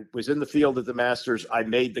 I was in the field at the Masters. I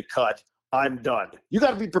made the cut. I'm done. You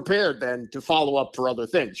got to be prepared then to follow up for other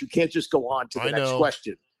things. You can't just go on to the next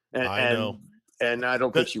question. I know. And I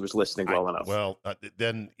don't think she was listening well enough. Well,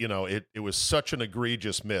 then, it was such an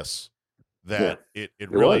egregious miss that it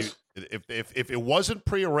really was. If it wasn't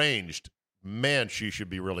prearranged, man, she should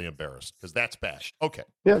be really embarrassed because that's bad. Okay.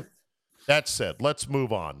 Yeah. That said, let's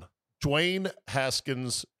move on. Dwayne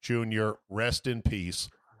Haskins Jr., rest in peace.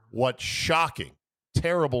 What shocking,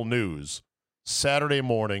 terrible news. Saturday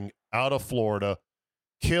morning out of Florida,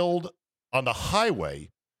 killed on the highway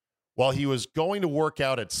while he was going to work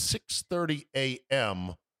out at 6:30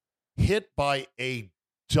 a.m., hit by a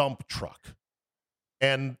dump truck.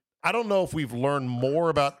 And I don't know if we've learned more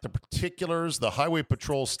about the particulars. The Highway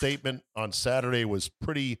Patrol statement on Saturday was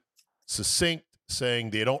pretty succinct,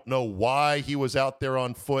 saying they don't know why he was out there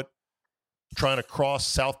on foot trying to cross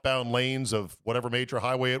southbound lanes of whatever major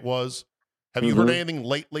highway it was. Have you heard anything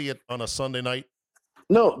lately on a Sunday night?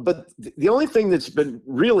 No, but the only thing that's been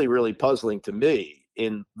really, really puzzling to me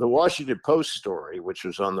in the Washington Post story, which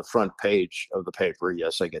was on the front page of the paper.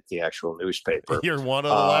 Yes, I get the actual newspaper. You're one of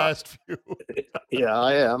the last few. Yeah,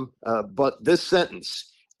 I am. But this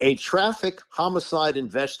sentence, a traffic homicide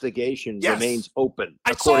investigation remains open,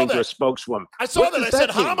 according to a spokeswoman. I saw that. I said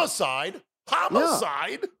homicide.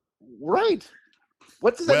 Homicide? Yeah. Right.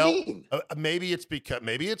 What does that mean? Maybe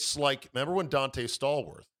it's like, remember when Dante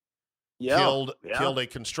Stallworth Yeah. killed a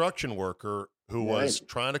construction worker who was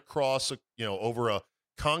trying to cross over a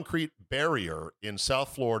concrete barrier in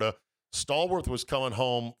South Florida. Stallworth was coming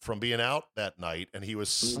home from being out that night, and he was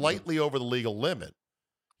slightly over the legal limit.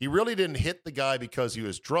 He really didn't hit the guy because he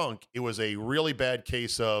was drunk. It was a really bad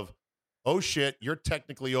case of, oh shit, you're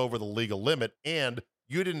technically over the legal limit, and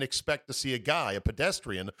you didn't expect to see a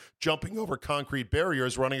pedestrian, jumping over concrete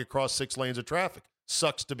barriers, running across 6 lanes of traffic.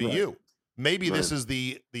 Sucks to be you. Maybe this is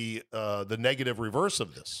the negative reverse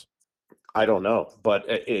of this. I don't know, but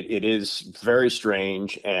it is very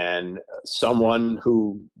strange, and someone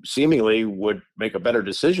who seemingly would make a better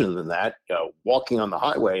decision than that, walking on the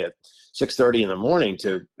highway at 6:30 in the morning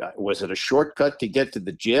was it a shortcut to get to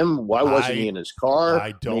the gym? Why wasn't he in his car?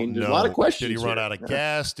 I don't know. There's a lot of questions. Did he run out of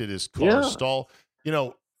gas? Did his car stall?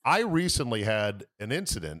 I recently had an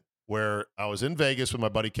incident where I was in Vegas with my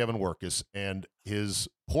buddy Kevin Workus, and his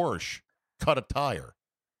Porsche cut a tire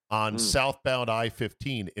on southbound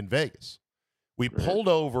I-15 in Vegas. We pulled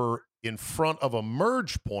over in front of a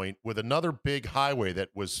merge point with another big highway that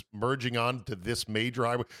was merging onto this major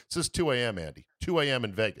highway. This is 2 a.m., Andy. 2 a.m.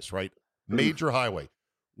 in Vegas, right? Major highway.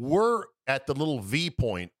 We're at the little V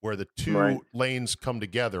point where the two lanes come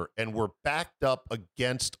together, and we're backed up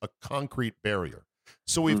against a concrete barrier.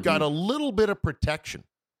 So we've got a little bit of protection,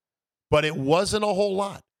 but it wasn't a whole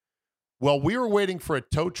lot. Well, we were waiting for a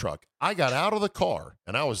tow truck. I got out of the car,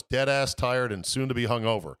 and I was dead-ass tired and soon to be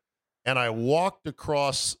hungover. And I walked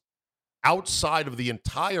across outside of the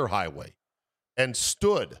entire highway and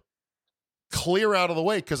stood clear out of the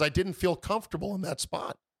way because I didn't feel comfortable in that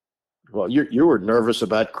spot. Well, you were nervous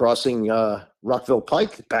about crossing Rockville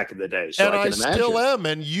Pike back in the day, so and I can imagine. Still am.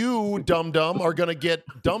 And you, dum-dum, are going to get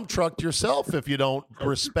dump trucked yourself if you don't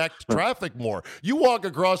respect traffic more. You walk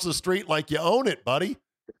across the street like you own it, buddy.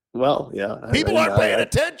 Well, yeah. People aren't paying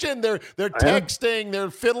attention. They're texting.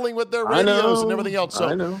 They're fiddling with their radios and everything else.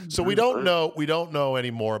 So we don't know. We don't know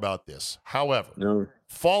any more about this. However,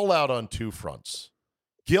 fallout on 2 fronts: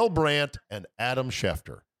 Gil Brandt and Adam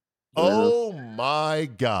Schefter. Oh my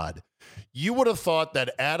God! You would have thought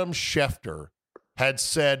that Adam Schefter had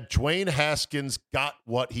said Dwayne Haskins got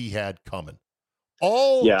what he had coming.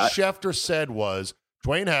 All Schefter said was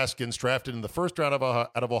Dwayne Haskins, drafted in the first round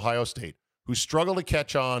out of Ohio State, who struggled to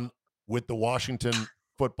catch on with the Washington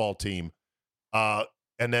football team, and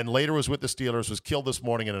then later was with the Steelers, was killed this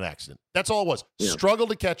morning in an accident. That's all it was. Struggled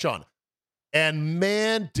to catch on. And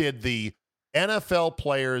man, did the NFL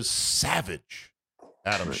players savage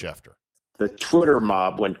Adam Schefter. The Twitter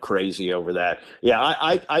mob went crazy over that. Yeah,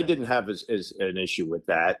 I didn't have as an issue with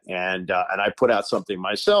that. And I put out something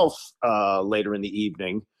myself later in the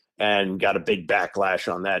evening, and got a big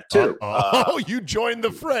backlash on that too. You joined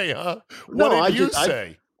the fray, huh? What did you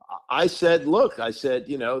say? I said,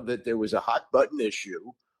 that there was a hot button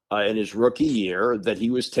issue in his rookie year, that he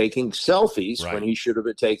was taking selfies when he should have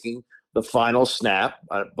been taking the final snap.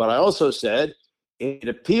 But I also said it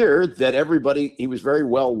appeared that he was very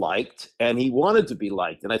well liked, and he wanted to be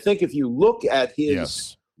liked. And I think if you look at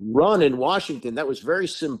his run in Washington, that was very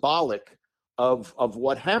symbolic of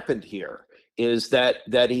what happened here. Is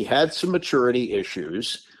that he had some maturity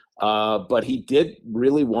issues, but he did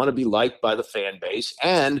really want to be liked by the fan base.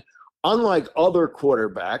 And unlike other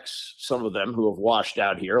quarterbacks, some of them who have washed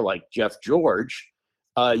out here, like Jeff George,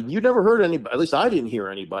 you never heard anybody, at least I didn't hear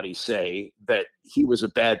anybody say that he was a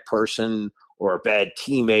bad person or a bad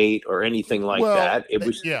teammate or anything like that. It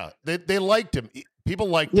was they liked him. People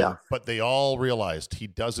liked him, but they all realized he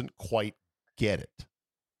doesn't quite get it.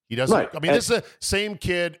 He doesn't. Right. I mean, this is the same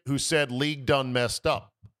kid who said league done messed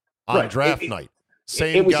up on draft night.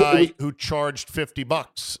 Same guy who charged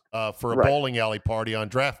 $50 for a bowling alley party on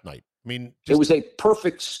draft night. I mean, it was a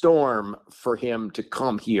perfect storm for him to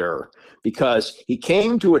come here because he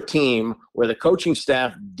came to a team where the coaching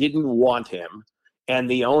staff didn't want him and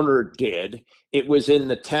the owner did. It was in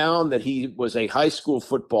the town that he was a high school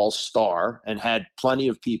football star and had plenty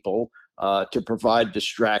of people to provide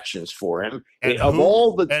distractions for him. And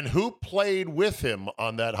who played with him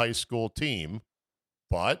on that high school team?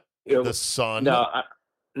 But the son.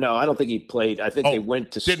 No, I don't think he played. I think they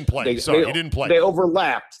went to. Didn't play. He didn't play. They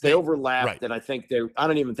overlapped. And I think I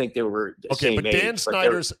don't even think they were the same but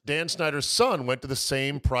age. Dan Snyder's son went to the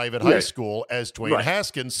same private high school as Dwayne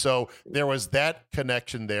Haskins, so there was that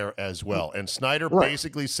connection there as well. And Snyder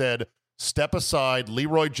basically said, "Step aside,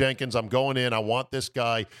 Leroy Jenkins. I'm going in. I want this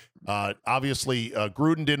guy." Obviously,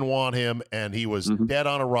 Gruden didn't want him, and he was dead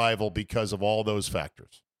on arrival because of all those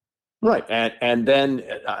factors. Right, and then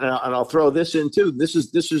I'll throw this in too. This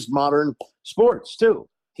is modern sports too.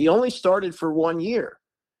 He only started for 1 year.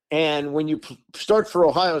 And when you start for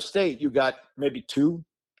Ohio State, you got maybe 2,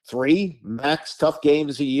 3 max tough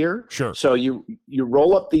games a year. Sure. So you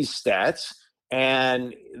roll up these stats.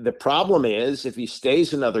 And the problem is, if he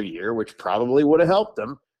stays another year, which probably would have helped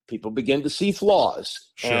him, people begin to see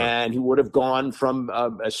flaws. Sure. And he would have gone from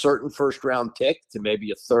a certain first-round pick to maybe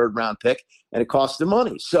a third-round pick, and it cost him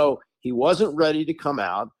money. So he wasn't ready to come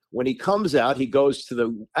out. When he comes out, he goes to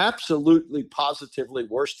the absolutely positively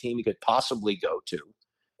worst team he could possibly go to.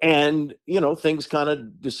 And, things kind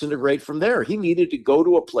of disintegrate from there. He needed to go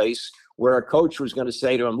to a place where a coach was going to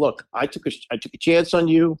say to him, look, I took a chance on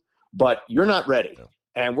you, but you're not ready.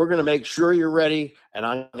 And we're going to make sure you're ready. And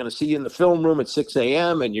I'm going to see you in the film room at 6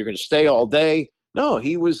 a.m. and you're going to stay all day. No,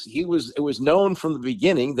 it was known from the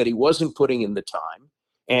beginning that he wasn't putting in the time.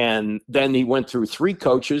 And then he went through 3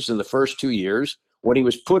 coaches in the first 2 years. When he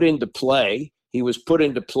was put into play, he was put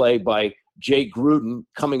into play by Jay Gruden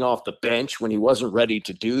coming off the bench when he wasn't ready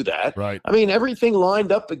to do that. Right. I mean, everything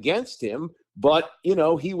lined up against him. But,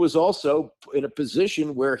 he was also in a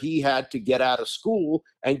position where he had to get out of school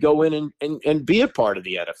and go in and be a part of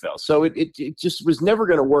the NFL. So it just was never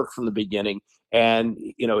going to work from the beginning. And,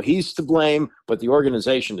 he's to blame, but the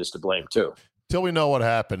organization is to blame too. Till we know what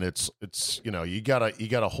happened, it's you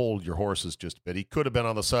gotta hold your horses just a bit. He could have been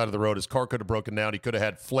on the side of the road. His car could have broken down. He could have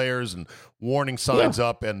had flares and warning signs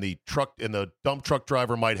up, and the dump truck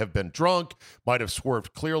driver might have been drunk, might have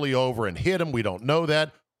swerved clearly over and hit him. We don't know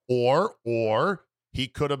that. Or he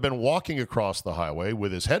could have been walking across the highway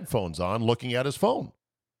with his headphones on, looking at his phone.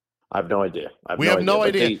 I have no idea. We have no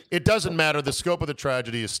idea. It doesn't matter. The scope of the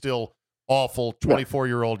tragedy is still awful.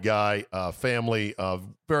 24-year-old guy, family,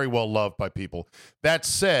 very well loved by people. That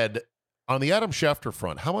said, on the Adam Schefter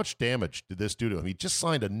front, how much damage did this do to him? He just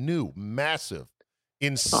signed a new, massive,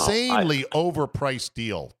 insanely overpriced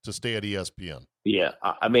deal to stay at ESPN. Yeah,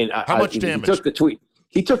 I mean, how much damage?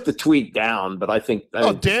 He took the tweet down, but I think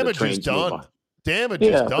damage is done. Damage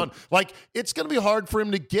is done. Like, it's going to be hard for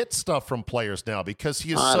him to get stuff from players now because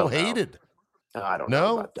he is so hated. I don't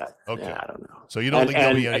know about that. Okay, yeah, I don't know. So you don't think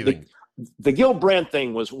there'll be anything? The Gil Brandt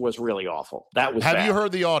thing was really awful. That was. Have you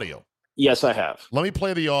heard the audio? Yes, I have. Let me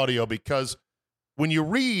play the audio because when you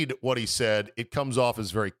read what he said, it comes off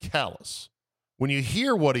as very callous. When you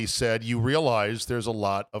hear what he said, you realize there's a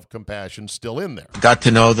lot of compassion still in there. Got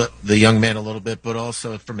to know the young man a little bit, but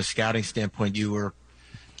also from a scouting standpoint, you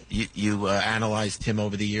analyzed him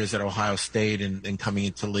over the years at Ohio State and coming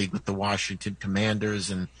into the league with the Washington Commanders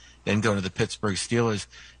and then going to the Pittsburgh Steelers.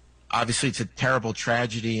 Obviously, it's a terrible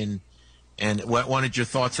tragedy, and what wanted your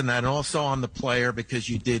thoughts on that, and also on the player because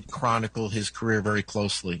you did chronicle his career very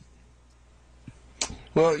closely.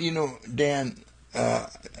 Well, Dan.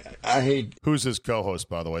 I hate. Who's his co-host,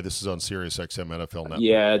 by the way? This is on Sirius XM NFL Network.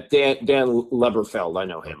 Yeah, Dan Leberfeld. I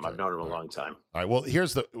know him. Okay. I've known him a long time. All right. Well,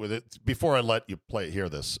 here's before I let you hear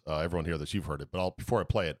this, everyone hear this. You've heard it, but before I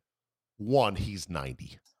play it, one, he's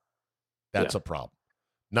 90. That's a problem.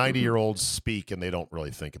 90-year-olds speak and they don't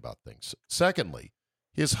really think about things. Secondly,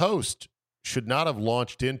 his host should not have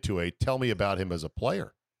launched into a tell me about him as a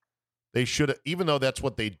player. They should, even though that's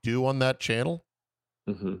what they do on that channel.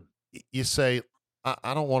 Mm-hmm. You say,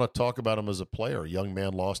 I don't want to talk about him as a player. A young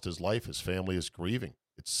man lost his life. His family is grieving.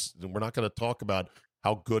 We're not going to talk about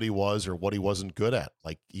how good he was or what he wasn't good at.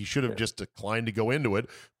 Like, he should have just declined to go into it,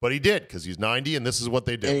 but he did because he's 90 and this is what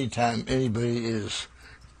they do. Anytime anybody is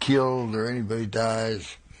killed or anybody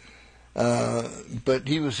dies, but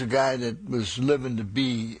he was a guy that was living to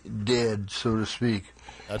be dead, so to speak.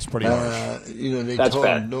 That's pretty harsh. They told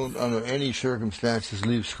him, don't under any circumstances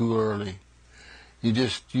leave school early. You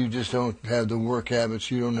just don't have the work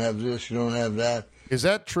habits. You don't have this. You don't have that. Is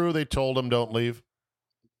that true? They told him don't leave.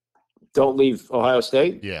 Don't leave Ohio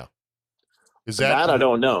State. Yeah. Is that I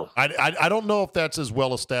don't know. I don't know if that's as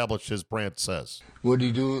well established as Brandt says. What did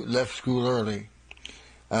he do? Left school early.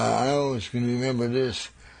 I always can remember this.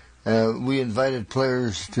 We invited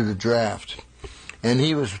players to the draft, and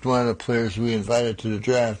he was one of the players we invited to the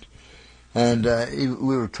draft. And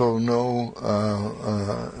we were told, no,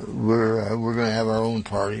 we're going to have our own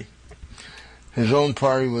party. His own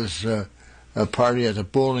party was a party at the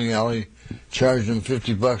bowling alley, charged him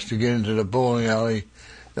 $50 to get into the bowling alley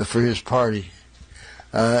for his party.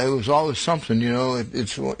 It was always something,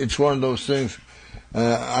 It's one of those things.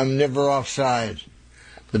 I'm never offside,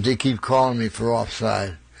 but they keep calling me for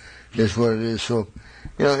offside. That's what it is. So,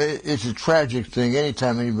 it's a tragic thing.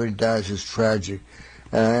 Anytime anybody dies, it's tragic.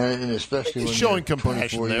 And especially when showing you're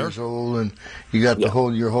compassion 24 there. years old and you got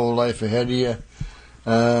your whole life ahead of you.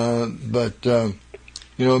 But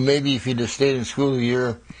maybe if he'd have stayed in school a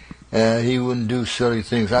year, he wouldn't do silly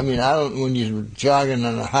things. I mean, when you're jogging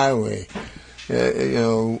on a highway,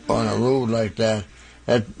 on a road like that,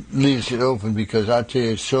 that leaves it open because I tell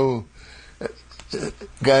you, it's so.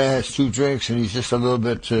 Guy has 2 drinks and he's just a little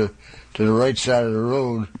bit to the right side of the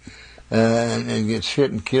road, and gets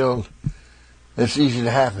hit and killed. It's easy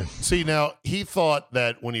to happen. See, now, he thought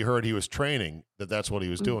that when he heard he was training, that's what he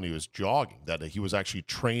was doing. He was jogging, that he was actually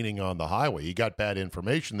training on the highway. He got bad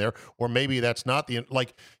information there, or maybe that's not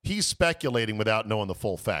he's speculating without knowing the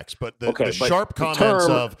full facts. But the sharp comments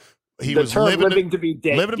of he was living to be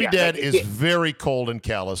dead. Living to be dead is very cold and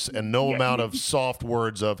callous, and no amount of soft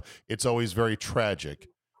words of it's always very tragic.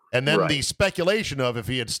 And then the speculation of if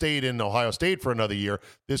he had stayed in Ohio State for another year,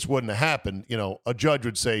 this wouldn't have happened. A judge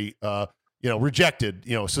would say, rejected,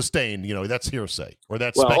 sustained, that's hearsay or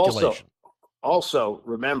that's speculation. Also,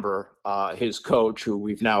 remember his coach, who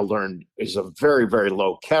we've now learned is a very, very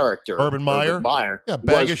low character. Urban Meyer. Yeah,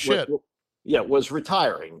 bag of shit. Was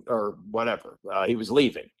retiring or whatever. He was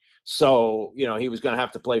leaving. So, he was going to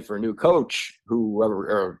have to play for a new coach,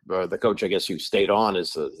 whoever, or the coach, I guess, who stayed on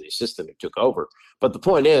as the assistant who took over. But the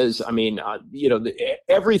point is,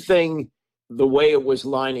 everything, the way it was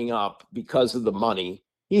lining up because of the money,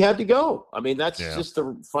 he had to go. I mean, that's just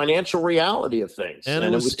the financial reality of things. And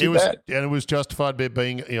it was too bad. And it was justified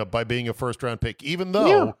by being a first-round pick, even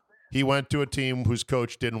though he went to a team whose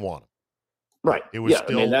coach didn't want him. Right. It was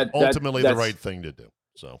still ultimately the right thing to do.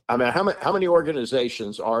 So, I mean, how many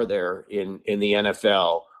organizations are there in the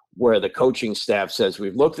NFL where the coaching staff says,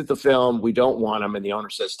 we've looked at the film, we don't want them, and the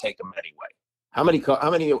owner says, take them anyway? How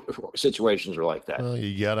many situations are like that? Well,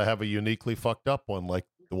 you got to have a uniquely fucked up one like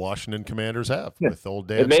the Washington Commanders have with old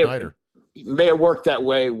Dan Snyder. It may have worked that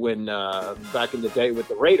way when back in the day with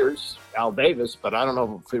the Raiders, Al Davis, but I don't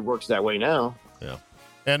know if it works that way now. Yeah.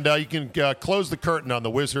 And you can close the curtain on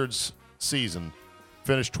the Wizards season.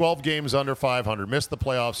 Finished 12 games under 500. Missed the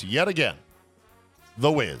playoffs yet again.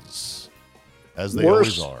 The Wiz, as they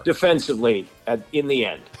always are. Defensively in the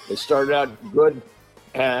end. They started out good,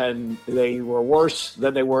 and they were worse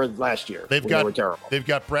than they were last year. They were terrible. They've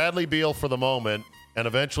got Bradley Beal for the moment, and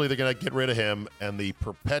eventually they're going to get rid of him, and the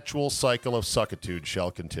perpetual cycle of suckitude shall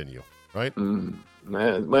continue, right?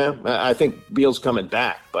 Well, I think Beal's coming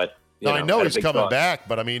back, but... I know he's coming back,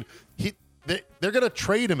 but I mean... They're going to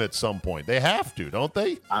trade him at some point. They have to, don't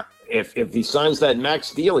they? If he signs that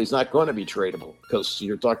max deal, he's not going to be tradable because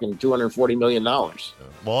you're talking $240 million.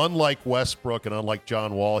 Well, unlike Westbrook and unlike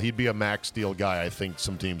John Wall, he'd be a max deal guy I think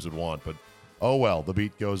some teams would want. But, oh well, the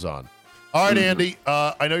beat goes on. All right, Andy,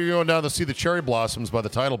 I know you're going down to see the cherry blossoms by the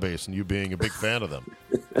Tidal Basin, you being a big fan of them.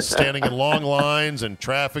 Standing in long lines and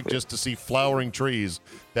traffic just to see flowering trees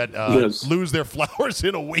that lose their flowers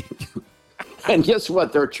in a week. And guess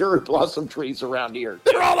what? There are cherry blossom trees around here.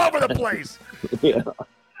 They're all over the place. Yeah. All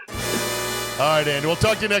right, Andy. We'll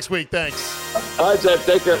talk to you next week. Thanks. All right, Jeff.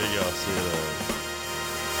 Take care. There you go. See you there.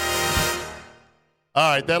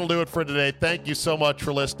 All right, that'll do it for today. Thank you so much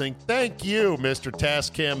for listening. Thank you, Mr.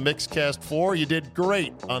 Tascam Mixcast 4. You did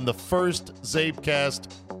great on the first Zabecast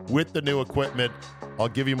with the new equipment. I'll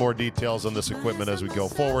give you more details on this equipment as we go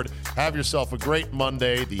forward. Have yourself a great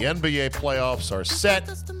Monday. The NBA playoffs are set.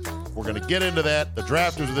 We're going to get into that. The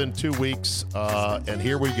draft is within 2 weeks, and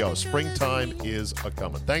here we go. Springtime is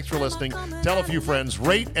a-coming. Thanks for listening. Tell a few friends,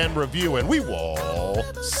 rate and review, and we will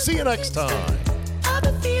see you next time. I've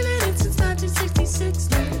been feeling it since 1966.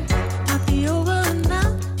 Might be over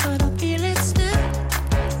now, but I feel it still.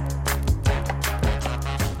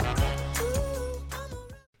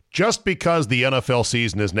 Just because the NFL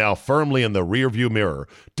season is now firmly in the rearview mirror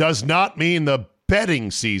does not mean the betting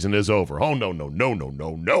season is over. Oh, no, no, no, no,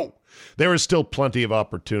 no, no. There is still plenty of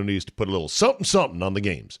opportunities to put a little something on the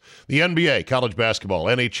games. The NBA, college basketball,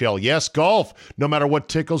 NHL, yes, golf. No matter what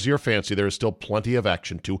tickles your fancy, there is still plenty of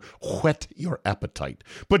action to whet your appetite.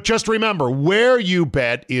 But just remember, where you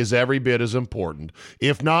bet is every bit as important,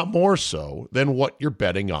 if not more so, than what you're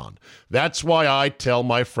betting on. That's why I tell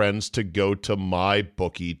my friends to go to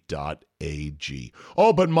mybookie.ag.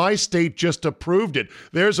 Oh, but my state just approved it.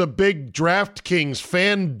 There's a big DraftKings,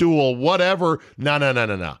 FanDuel, whatever.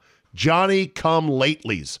 No.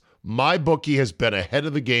 Johnny-come-latelys. MyBookie has been ahead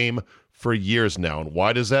of the game for years now. And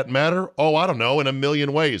why does that matter? Oh, I don't know, in a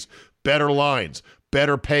million ways. Better lines,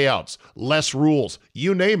 better payouts, less rules,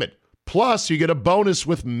 you name it. Plus, you get a bonus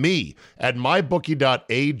with me at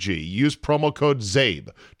mybookie.ag. Use promo code ZABE,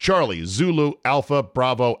 Charlie, Zulu, Alpha,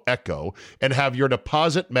 Bravo, Echo, and have your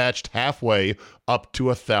deposit matched halfway up to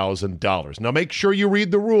 $1,000. Now, make sure you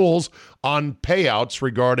read the rules on payouts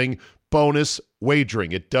regarding bonus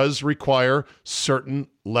wagering. It does require certain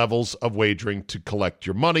levels of wagering to collect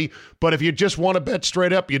your money. But if you just want to bet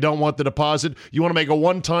straight up, you don't want the deposit, you want to make a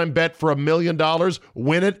one-time bet for $1 million,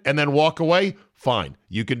 win it, and then walk away, fine.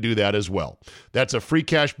 You can do that as well. That's a free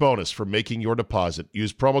cash bonus for making your deposit.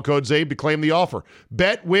 Use promo code ZABE to claim the offer.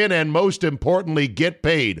 Bet, win, and most importantly, get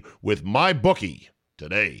paid with MyBookie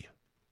today.